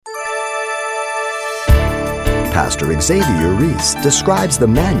Pastor Xavier Reese describes the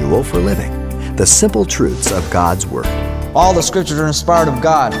manual for living, the simple truths of God's Word. All the Scriptures are inspired of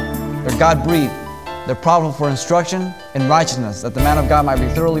God. They're God-breathed. They're profitable for instruction in righteousness, that the man of God might be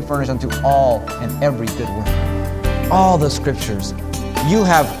thoroughly furnished unto all and every good work. All the Scriptures. You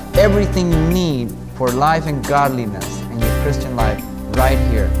have everything you need for life and godliness in your Christian life right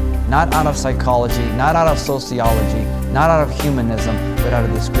here. Not out of psychology, not out of sociology, not out of humanism, but out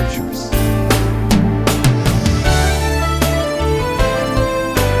of the Scriptures.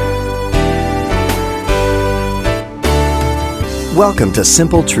 Welcome to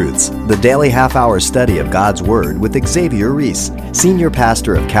Simple Truths, the daily half-hour study of God's Word with Xavier Reese, Senior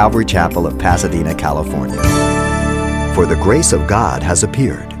Pastor of Calvary Chapel of Pasadena, California. For the grace of God has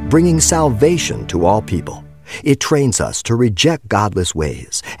appeared, bringing salvation to all people. It trains us to reject godless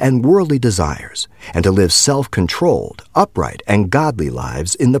ways and worldly desires, and to live self-controlled, upright, and godly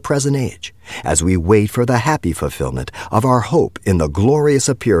lives in the present age, as we wait for the happy fulfillment of our hope in the glorious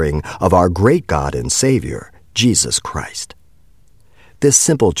appearing of our great God and Savior, Jesus Christ. This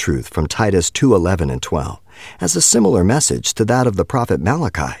simple truth from Titus 2:11 and 12 has a similar message to that of the prophet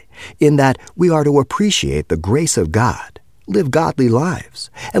Malachi, in that we are to appreciate the grace of God, live godly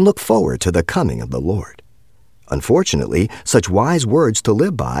lives, and look forward to the coming of the Lord. Unfortunately, such wise words to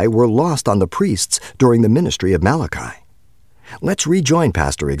live by were lost on the priests during the ministry of Malachi. Let's rejoin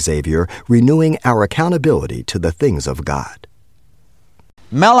Pastor Xavier, renewing our accountability to the things of God.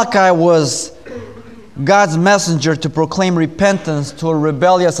 Malachi was God's messenger to proclaim repentance to a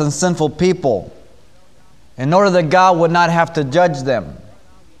rebellious and sinful people, in order that God would not have to judge them.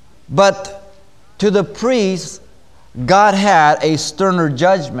 But to the priests, God had a sterner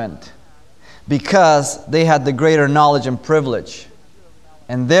judgment because they had the greater knowledge and privilege,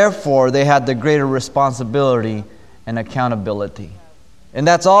 and therefore they had the greater responsibility and accountability. And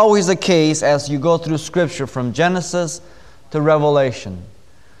that's always the case as you go through Scripture from Genesis to Revelation.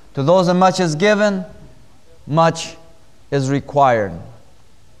 To those that much is given, much is required.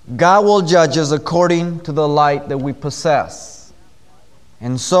 God will judge us according to the light that we possess.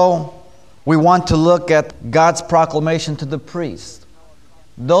 And so, we want to look at God's proclamation to the priests.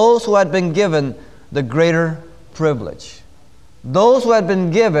 Those who had been given the greater privilege. Those who had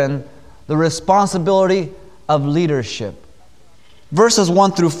been given the responsibility of leadership. Verses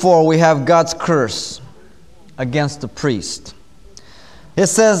 1 through 4, we have God's curse against the priest. It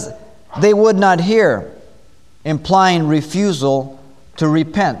says, they would not hear, implying refusal to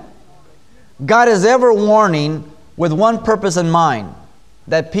repent. God is ever warning with one purpose in mind,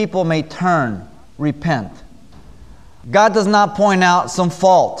 that people may turn, repent. God does not point out some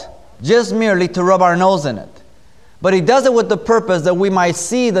fault, just merely to rub our nose in it. But He does it with the purpose that we might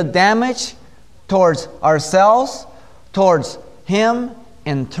see the damage towards ourselves, towards Him,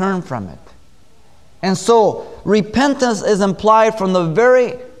 and turn from it. And so, repentance is implied from the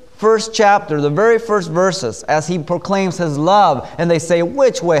very first chapter, the very first verses, as He proclaims His love, and they say,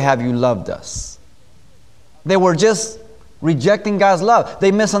 which way have you loved us? They were just rejecting God's love.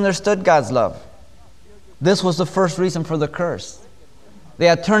 They misunderstood God's love. This was the first reason for the curse. They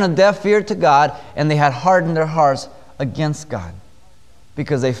had turned a deaf ear to God, and they had hardened their hearts against God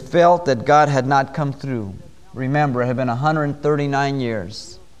because they felt that God had not come through. Remember, it had been 139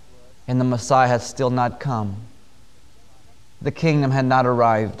 years, and the Messiah had still not come. The kingdom had not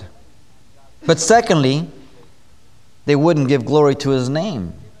arrived. But secondly, they wouldn't give glory to His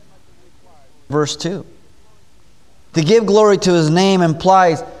name. Verse 2. To give glory to His name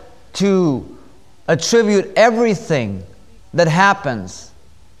implies to attribute everything that happens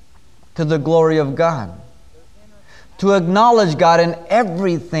to the glory of God. To acknowledge God in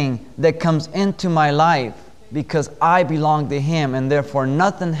everything that comes into my life, because I belong to Him, and therefore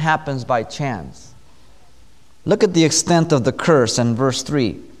nothing happens by chance. Look at the extent of the curse in verse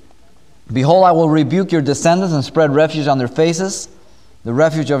 3. Behold, I will rebuke your descendants and spread refuge on their faces, the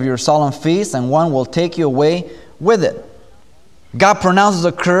refuge of your solemn feasts, and one will take you away with it. God pronounces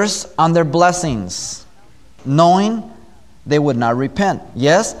a curse on their blessings, knowing they would not repent.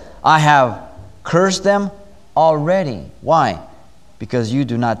 Yes, I have cursed them already. Why? Because you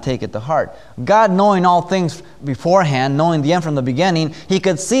do not take it to heart. God, knowing all things beforehand, knowing the end from the beginning, He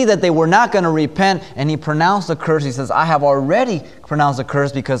could see that they were not going to repent, and He pronounced the curse. He says, I have already pronounced the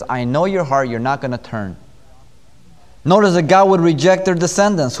curse because I know your heart, you're not going to turn. Notice that God would reject their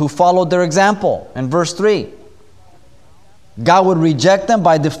descendants who followed their example. In verse 3, God would reject them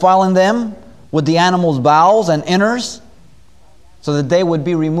by defiling them with the animal's bowels and innards, so that they would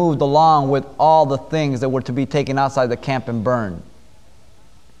be removed along with all the things that were to be taken outside the camp and burned.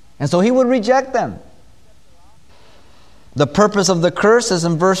 And so He would reject them. The purpose of the curse is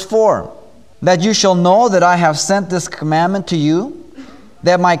in verse 4. that you shall know that I have sent this commandment to you,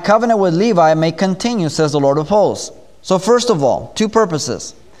 that my covenant with Levi may continue, says the Lord of hosts. So first of all, two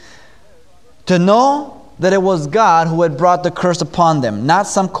purposes. To know that it was God who had brought the curse upon them, not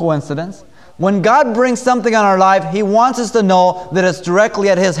some coincidence. When God brings something on our life, He wants us to know that it's directly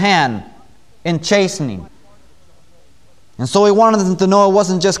at His hand in chastening. And so He wanted them to know it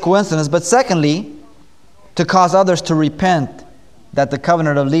wasn't just coincidence, but secondly, to cause others to repent, that the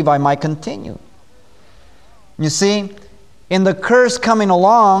covenant of Levi might continue. You see, in the curse coming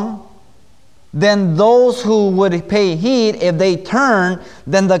along, then those who would pay heed, if they turn,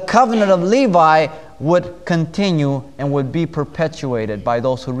 then the covenant of Levi would continue and would be perpetuated by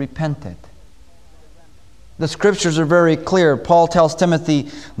those who repented. The scriptures are very clear. Paul tells Timothy,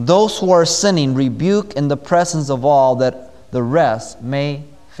 those who are sinning rebuke in the presence of all, that the rest may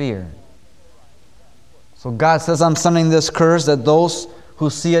fear. So God says, I'm sending this curse that those who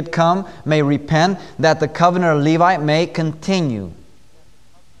see it come may repent, that the covenant of Levi may continue,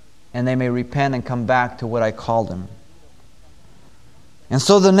 and they may repent and come back to what I called them. And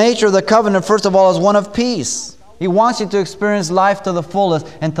so the nature of the covenant, first of all, is one of peace. He wants you to experience life to the fullest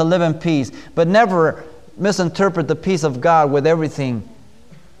and to live in peace. But never misinterpret the peace of God with everything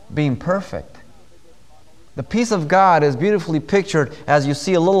being perfect. The peace of God is beautifully pictured as you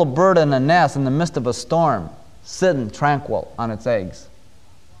see a little bird in a nest in the midst of a storm, sitting tranquil on its eggs,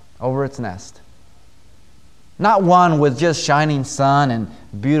 over its nest. Not one with just shining sun and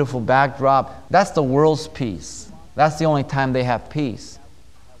beautiful backdrop. That's the world's peace. That's the only time they have peace.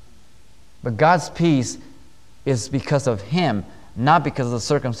 But God's peace is because of Him, not because of the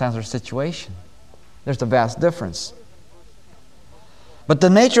circumstance or situation. There's a vast difference. But the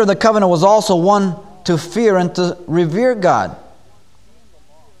nature of the covenant was also one to fear and to revere God.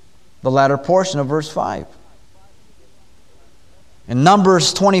 The latter portion of verse 5. In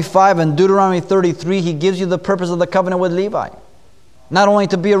Numbers 25 and Deuteronomy 33, He gives you the purpose of the covenant with Levi. Not only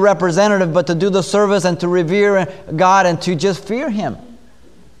to be a representative, but to do the service and to revere God and to just fear Him.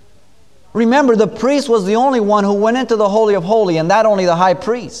 Remember, the priest was the only one who went into the Holy of Holies, and that only the high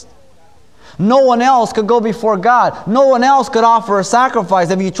priest. No one else could go before God. No one else could offer a sacrifice.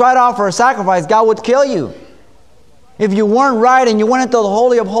 If you tried to offer a sacrifice, God would kill you. If you weren't right and you went into the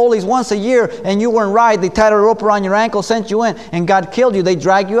Holy of Holies once a year and you weren't right, they tied a rope around your ankle, sent you in, and God killed you. They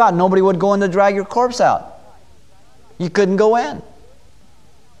dragged you out. Nobody would go in to drag your corpse out. You couldn't go in.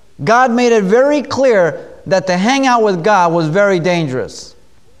 God made it very clear that to hang out with God was very dangerous.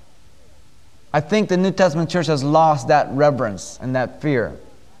 I think the New Testament church has lost that reverence and that fear.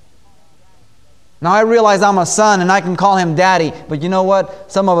 Now I realize I'm a son and I can call Him daddy, but you know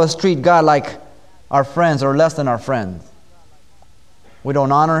what? Some of us treat God like our friends or less than our friends. We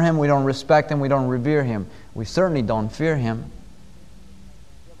don't honor Him, we don't respect Him, we don't revere Him. We certainly don't fear Him.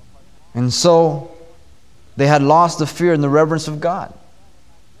 And so they had lost the fear and the reverence of God.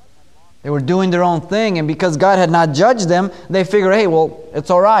 They were doing their own thing, and because God had not judged them, they figured, hey, well, it's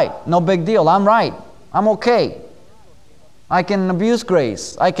all right. No big deal. I'm right. I'm okay. I can abuse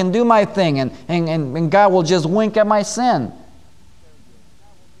grace. I can do my thing, and God will just wink at my sin.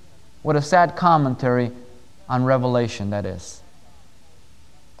 What a sad commentary on Revelation that is.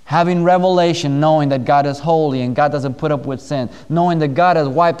 Having revelation, knowing that God is holy and God doesn't put up with sin, knowing that God has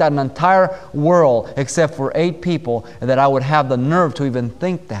wiped out an entire world except for 8 people, and that I would have the nerve to even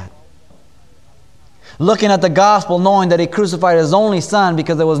think that. Looking at the gospel, knowing that He crucified His only Son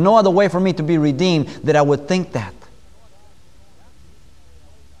because there was no other way for me to be redeemed, that I would think that.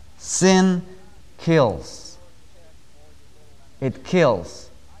 Sin kills. It kills.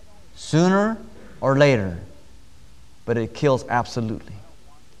 Sooner or later. But it kills absolutely.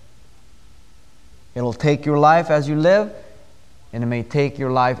 It'll take your life as you live, and it may take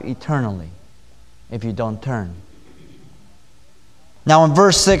your life eternally if you don't turn. Now in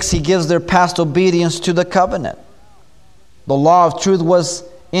verse 6, He gives their past obedience to the covenant. The law of truth was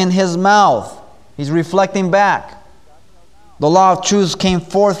in His mouth. He's reflecting back. The law of truth came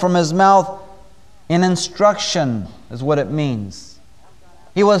forth from His mouth in instruction, is what it means.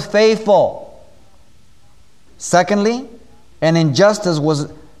 He was faithful. Secondly, an injustice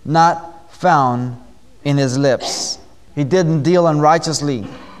was not found in His lips. He didn't deal unrighteously.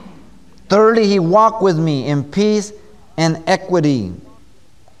 Thirdly, He walked with me in peace and equity.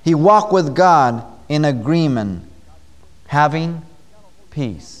 He walked with God in agreement, having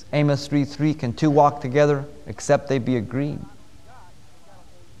peace. Amos 3:3, can two walk together except they be agreed?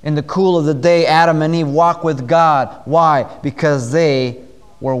 In the cool of the day, Adam and Eve walked with God. Why? Because they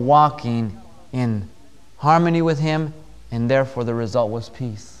were walking in harmony with Him, and therefore the result was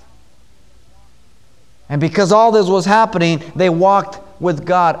peace. And because all this was happening, they walked with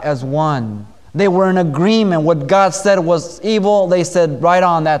God as one. They were in agreement. What God said was evil, they said, right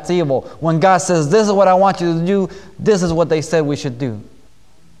on, that's evil. When God says, this is what I want you to do, this is what they said we should do.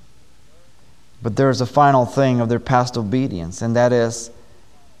 But there's a final thing of their past obedience, and that is,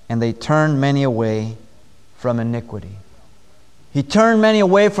 and they turned many away from iniquity. He turned many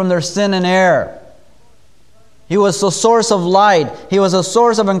away from their sin and error. He was a source of light. He was a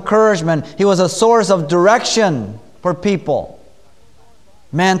source of encouragement. He was a source of direction for people.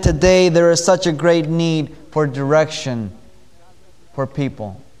 Man, today there is such a great need for direction for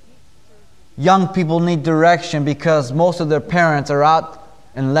people. Young people need direction because most of their parents are out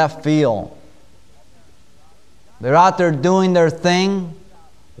in left field. They're out there doing their thing,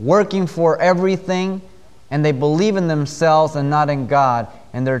 working for everything, and they believe in themselves and not in God,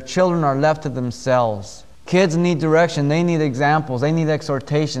 and their children are left to themselves. Kids need direction. They need examples. They need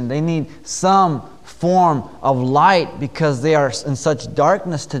exhortation. They need some form of light because they are in such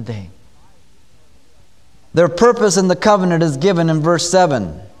darkness today. Their purpose in the covenant is given in verse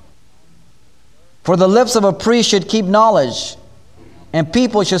 7. For the lips of a priest should keep knowledge, and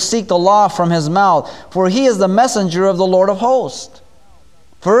people should seek the law from his mouth, for he is the messenger of the Lord of hosts.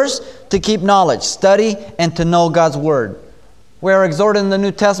 First, to keep knowledge, study, and to know God's word. We are exhorted in the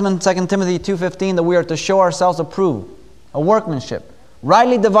New Testament, 2 Timothy 2:15, that we are to show ourselves approved, a workmanship,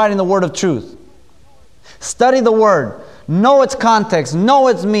 rightly dividing the word of truth. Study the word. Know its context. Know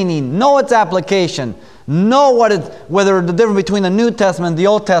its meaning. Know its application. Know whether the difference between the New Testament and the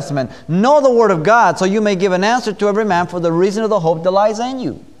Old Testament. Know the word of God so you may give an answer to every man for the reason of the hope that lies in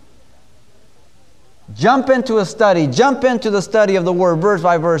you. Jump into a study. Jump into the study of the Word, verse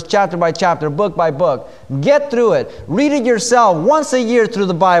by verse, chapter by chapter, book by book. Get through it. Read it yourself once a year through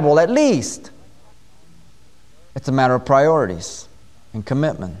the Bible, at least. It's a matter of priorities and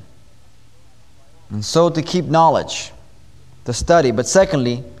commitment. And so to keep knowledge, to study. But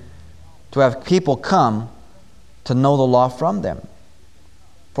secondly, to have people come to know the law from them.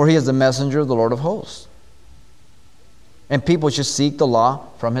 For he is the messenger of the Lord of hosts. And people should seek the law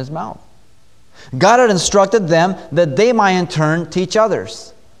from his mouth. God had instructed them that they might in turn teach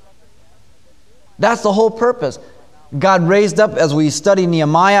others. That's the whole purpose. God raised up, as we study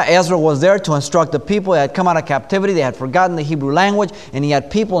Nehemiah, Ezra was there to instruct the people. They had come out of captivity. They had forgotten the Hebrew language. And he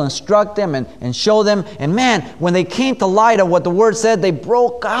had people instruct them and show them. And man, when they came to light of what the Word said, they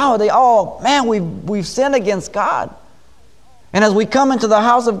broke out. We've sinned against God. And as we come into the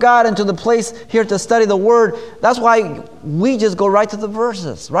house of God, into the place here to study the Word, that's why we just go right to the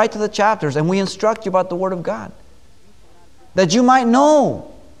verses, right to the chapters, and we instruct you about the Word of God. That you might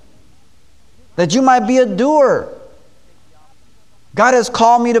know. That you might be a doer. God has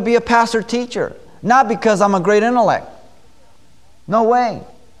called me to be a pastor-teacher. Not because I'm a great intellect. No way.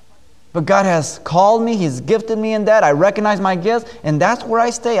 But God has called me. He's gifted me in that. I recognize my gifts, and that's where I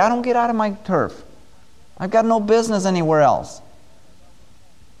stay. I don't get out of my turf. I've got no business anywhere else.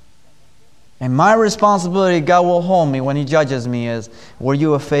 And my responsibility, God will hold me when He judges me, is, were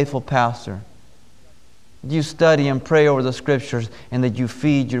you a faithful pastor? Did you study and pray over the Scriptures, and did you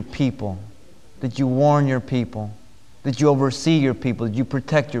feed your people? Did you warn your people? Did you oversee your people? Did you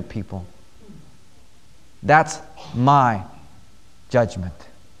protect your people? That's my judgment.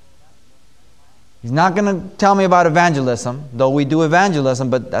 He's not going to tell me about evangelism, though we do evangelism,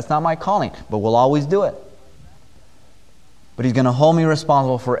 but that's not my calling. But we'll always do it. But He's going to hold me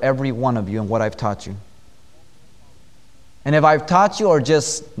responsible for every one of you and what I've taught you. And if I've taught you or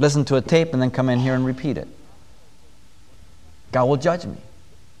just listen to a tape and then come in here and repeat it, God will judge me.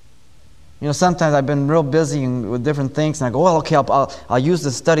 You know, sometimes I've been real busy with different things, and I go, well, okay, I'll use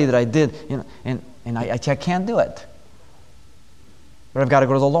the study that I did, and I can't do it. But I've got to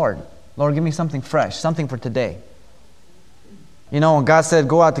go to the Lord. Lord, give me something fresh, something for today. You know, when God said,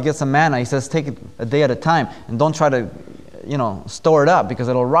 go out to get some manna, He says, take it a day at a time, and don't try to, store it up because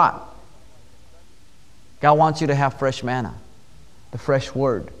it'll rot. God wants you to have fresh manna, the fresh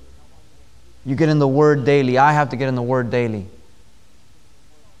Word. You get in the Word daily. I have to get in the Word daily.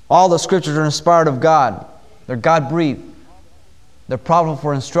 All the Scriptures are inspired of God. They're God-breathed. They're profitable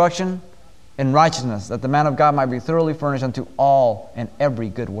for instruction in righteousness, that the man of God might be thoroughly furnished unto all and every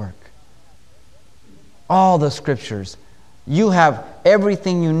good work. All the Scriptures. You have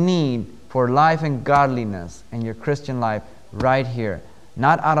everything you need for life and godliness in your Christian life right here.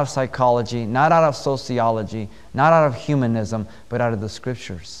 Not out of psychology, not out of sociology, not out of humanism, but out of the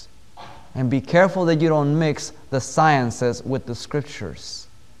Scriptures. And be careful that you don't mix the sciences with the Scriptures.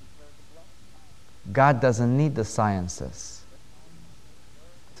 God doesn't need the sciences.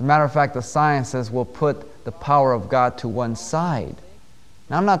 As a matter of fact, the sciences will put the power of God to one side.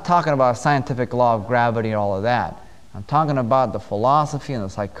 Now, I'm not talking about a scientific law of gravity and all of that. I'm talking about the philosophy and the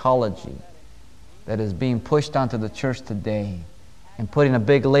psychology that is being pushed onto the church today and putting a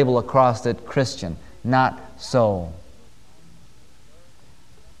big label across it, Christian. Not so.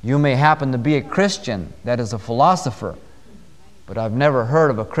 You may happen to be a Christian that is a philosopher, but I've never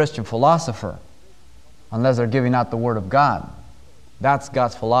heard of a Christian philosopher unless they're giving out the Word of God. That's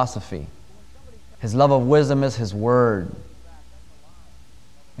God's philosophy. His love of wisdom is His Word.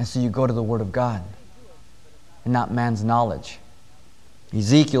 And so you go to the Word of God and not man's knowledge.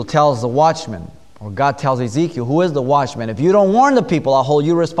 Ezekiel tells the watchman, or God tells Ezekiel, who is the watchman, if you don't warn the people, I'll hold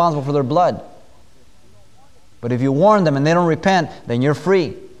you responsible for their blood. But if you warn them and they don't repent, then you're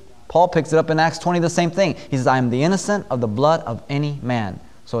free. Paul picks it up in Acts 20, the same thing. He says, I am the innocent of the blood of any man.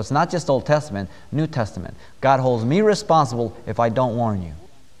 So it's not just Old Testament, New Testament. God holds me responsible if I don't warn you.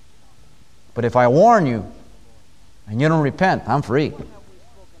 But if I warn you and you don't repent, I'm free.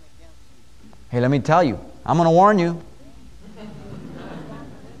 Hey, let me tell you, I'm going to warn you.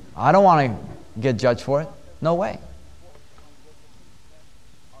 I don't want to get judged for it. No way.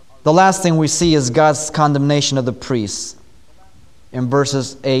 The last thing we see is God's condemnation of the priests in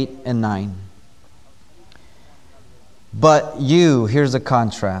verses 8 and 9. But you, here's the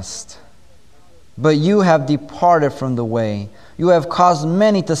contrast. But you have departed from the way. You have caused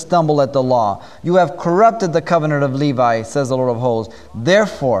many to stumble at the law. You have corrupted the covenant of Levi, says the Lord of hosts.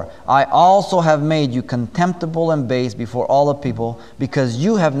 Therefore, I also have made you contemptible and base before all the people, because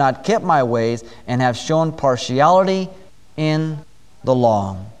you have not kept my ways and have shown partiality in the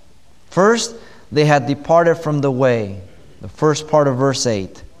law. First, they had departed from the way. The first part of verse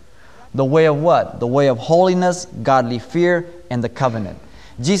 8. The way of what? The way of holiness, godly fear, and the covenant.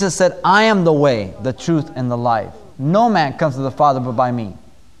 Jesus said, I am the way, the truth, and the life. No man comes to the Father but by me.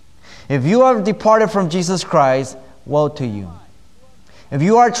 If you have departed from Jesus Christ, woe to you. If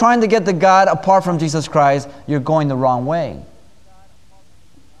you are trying to get to God apart from Jesus Christ, you're going the wrong way.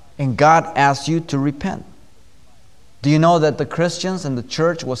 And God asks you to repent. Do you know that the Christians in the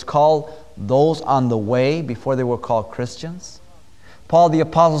church was called those on the way before they were called Christians? Paul the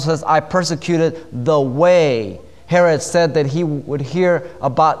Apostle says, I persecuted the way. Herod said that he would hear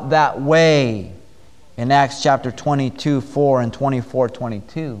about that way in Acts chapter 22, 4 and 24,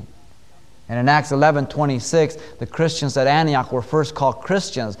 22. And in Acts 11, 26, the Christians at Antioch were first called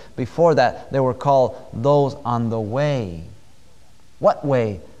Christians. Before that, they were called those on the way. What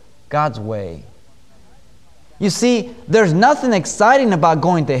way? God's way. You see, there's nothing exciting about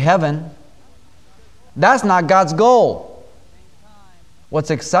going to heaven. That's not God's goal. What's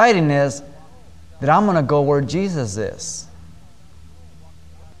exciting is that I'm going to go where Jesus is.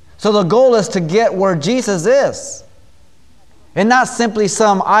 So the goal is to get where Jesus is. And not simply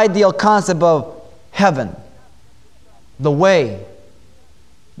some ideal concept of heaven. The way.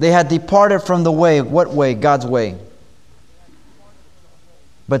 They had departed from the way. What way? God's way.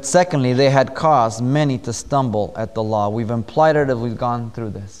 But secondly, they had caused many to stumble at the law. We've implied it as we've gone through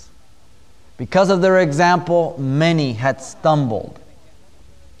this. Because of their example, many had stumbled.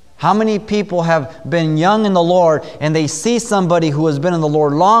 How many people have been young in the Lord and they see somebody who has been in the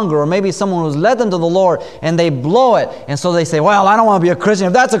Lord longer, or maybe someone who's led them to the Lord, and they blow it, and so they say, well, I don't want to be a Christian.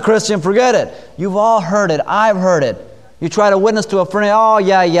 If that's a Christian, forget it. You've all heard it. I've heard it. You try to witness to a friend, oh,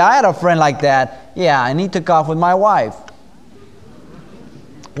 yeah, I had a friend like that. Yeah, and he took off with my wife.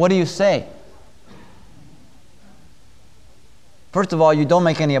 What do you say? First of all, you don't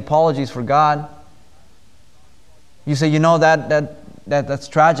make any apologies for God. You say, you know, that's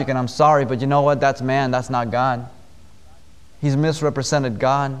tragic and I'm sorry, but you know what? That's man, that's not God. He's misrepresented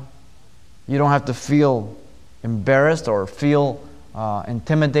God. You don't have to feel embarrassed or feel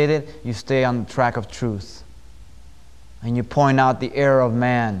intimidated. You stay on the track of truth. And you point out the error of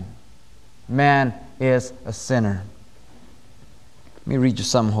man. Man is a sinner. Let me read you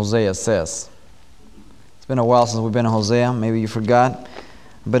something Hosea says. It's been a while since we've been in Hosea. Maybe you forgot.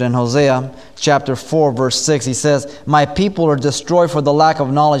 But in Hosea chapter 4, verse 6, he says, my people are destroyed for the lack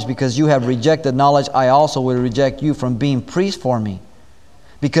of knowledge. Because you have rejected knowledge, I also will reject you from being priest for me.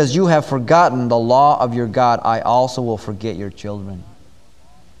 Because you have forgotten the law of your God, I also will forget your children.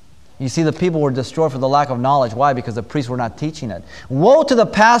 You see, the people were destroyed for the lack of knowledge. Why? Because the priests were not teaching it. Woe to the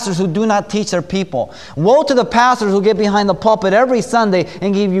pastors who do not teach their people. Woe to the pastors who get behind the pulpit every Sunday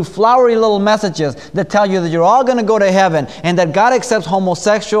and give you flowery little messages that tell you that you're all going to go to heaven and that God accepts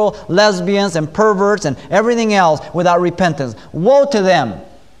homosexual, lesbians, and perverts and everything else without repentance. Woe to them.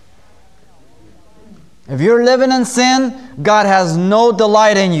 If you're living in sin, God has no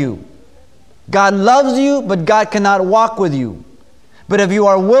delight in you. God loves you, but God cannot walk with you. But if you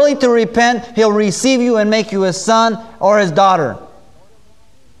are willing to repent, He'll receive you and make you His son or His daughter.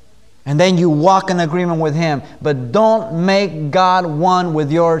 And then you walk in agreement with Him. But don't make God one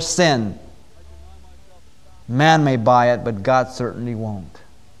with your sin. Man may buy it, but God certainly won't.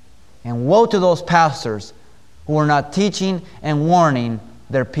 And woe to those pastors who are not teaching and warning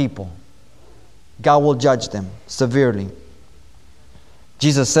their people. God will judge them severely.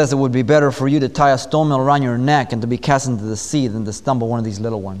 Jesus says it would be better for you to tie a stone mill around your neck and to be cast into the sea than to stumble one of these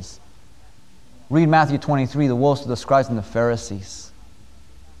little ones. Read Matthew 23, the woes to the scribes and the Pharisees.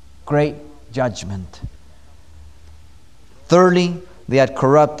 Great judgment. Thirdly, they had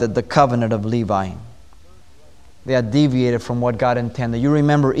corrupted the covenant of Levi. They had deviated from what God intended. You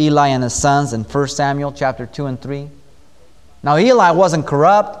remember Eli and his sons in 1 Samuel chapter 2 and 3? Now Eli wasn't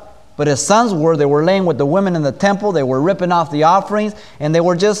corrupt, but his sons were. They were laying with the women in the temple. They were ripping off the offerings, and they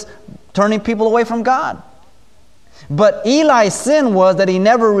were just turning people away from God. But Eli's sin was that he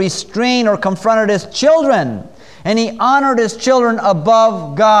never restrained or confronted his children, and he honored his children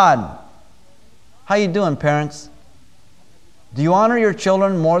above God. How you doing, parents? Do you honor your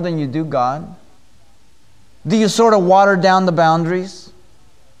children more than you do God? Do you sort of water down the boundaries?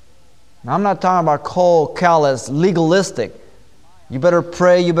 Now, I'm not talking about cold, callous, legalistic. You better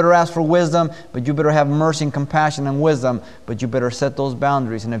pray, you better ask for wisdom, but you better have mercy and compassion and wisdom, but you better set those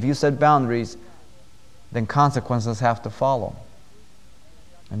boundaries. And if you set boundaries, then consequences have to follow.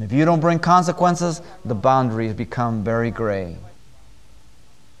 And if you don't bring consequences, the boundaries become very gray.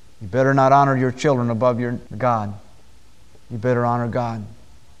 You better not honor your children above your God. You better honor God.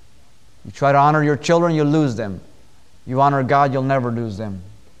 You try to honor your children, you'll lose them. You honor God, you'll never lose them.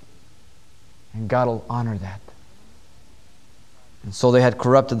 And God will honor that. And so they had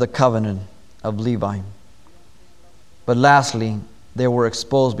corrupted the covenant of Levi. But lastly, they were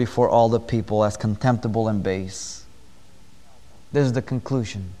exposed before all the people as contemptible and base. This is the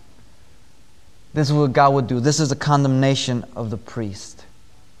conclusion. This is what God would do. This is the condemnation of the priest.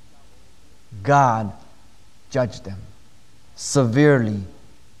 God judged them severely,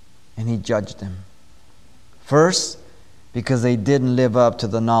 and He judged them. First, because they didn't live up to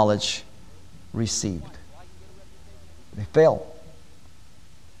the knowledge received. They failed.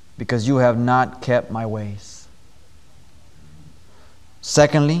 Because you have not kept my ways.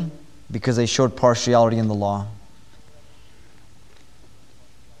 Secondly, because they showed partiality in the law.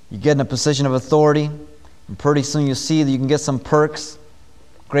 You get in a position of authority, and pretty soon you see that you can get some perks,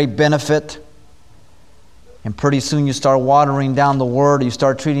 great benefit, and pretty soon you start watering down the word. You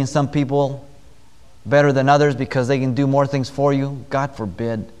start treating some people better than others because they can do more things for you. God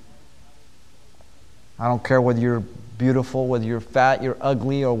forbid. I don't care whether you're beautiful, whether you're fat, you're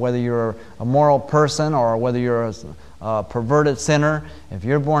ugly, or whether you're a moral person, or whether you're a perverted sinner. If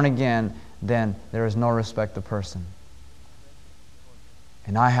you're born again, then there is no respect of person.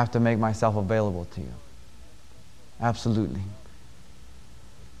 And I have to make myself available to you. Absolutely.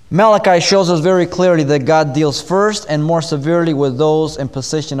 Malachi shows us very clearly that God deals first and more severely with those in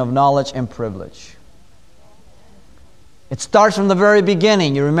position of knowledge and privilege. It starts from the very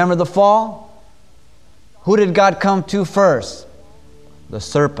beginning. You remember the fall? Who did God come to first? The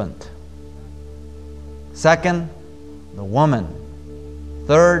serpent. Second, the woman.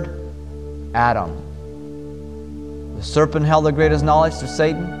 Third, Adam. The serpent held the greatest knowledge to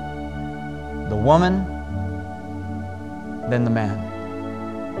Satan. The woman, then the man.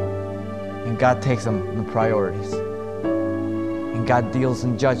 And God takes them the priorities. And God deals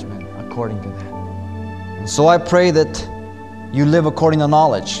in judgment according to that. And so I pray that you live according to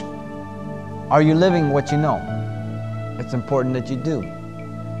knowledge. Are you living what you know? It's important that you do.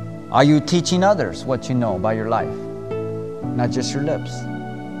 Are you teaching others what you know by your life? Not just your lips.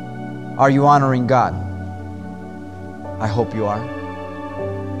 Are you honoring God? I hope you are.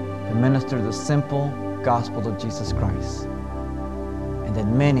 To minister the simple gospel of Jesus Christ, and that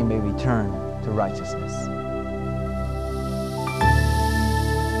many may return to righteousness.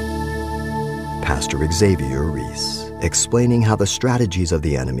 Pastor Xavier Reese, explaining how the strategies of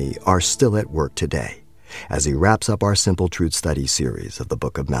the enemy are still at work today as he wraps up our Simple Truth study series of the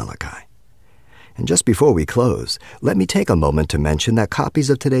book of Malachi. And just before we close, let me take a moment to mention that copies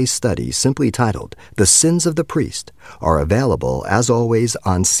of today's study, simply titled The Sins of the Priest, are available, as always,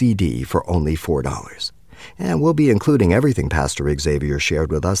 on CD for only $4. And we'll be including everything Pastor Xavier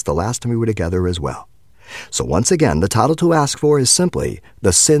shared with us the last time we were together as well. So once again, the title to ask for is simply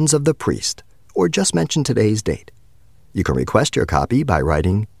The Sins of the Priest, or just mention today's date. You can request your copy by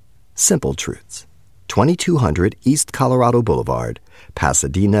writing Simple Truths, 2200 East Colorado Boulevard,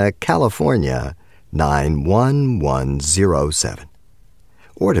 Pasadena, California, 91107.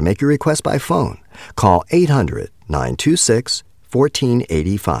 Or to make your request by phone, call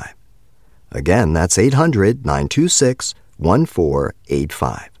 800-926-1485. Again, that's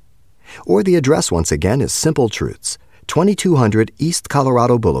 800-926-1485. Or the address once again is Simple Truths, 2200 East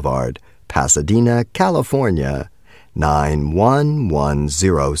Colorado Boulevard, Pasadena, California,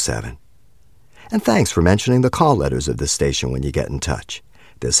 91107. And thanks for mentioning the call letters of this station when you get in touch.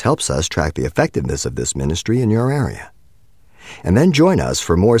 This helps us track the effectiveness of this ministry in your area. And then join us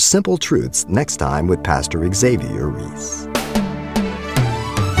for more Simple Truths next time with Pastor Xavier Reese.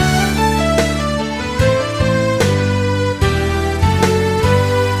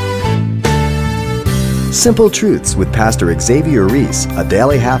 Simple Truths with Pastor Xavier Reese, a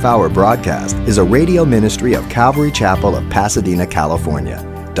daily half-hour broadcast, is a radio ministry of Calvary Chapel of Pasadena, California.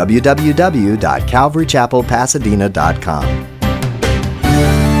 www.calvarychapelpasadena.com.